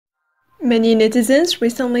Many netizens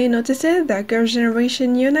recently noticed that girl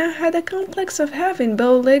generation YoonA had a complex of having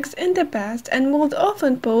bow legs in the past and would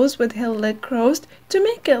often pose with her leg crossed to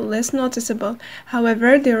make it less noticeable.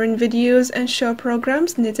 However, during videos and show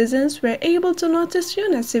programs, netizens were able to notice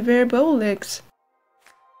YoonA's severe bow legs.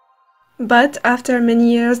 But after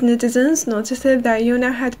many years, netizens noticed that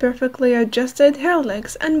YoonA had perfectly adjusted her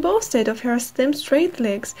legs and boasted of her slim straight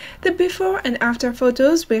legs. The before and after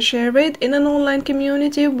photos were shared in an online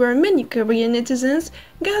community where many Korean netizens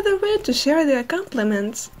gathered to share their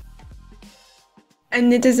compliments. And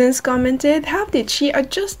netizens commented, "How did she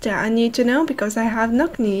adjust that? I need to know because I have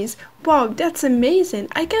knock knees. Wow, that's amazing.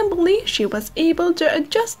 I can't believe she was able to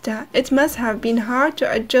adjust that. It must have been hard to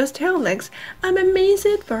adjust her legs. I'm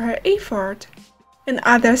amazed for her effort." And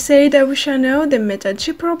others say that we shall know the method.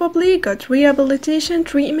 She probably got rehabilitation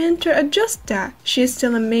treatment to adjust that. She's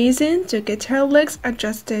still amazing to get her legs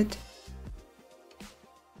adjusted.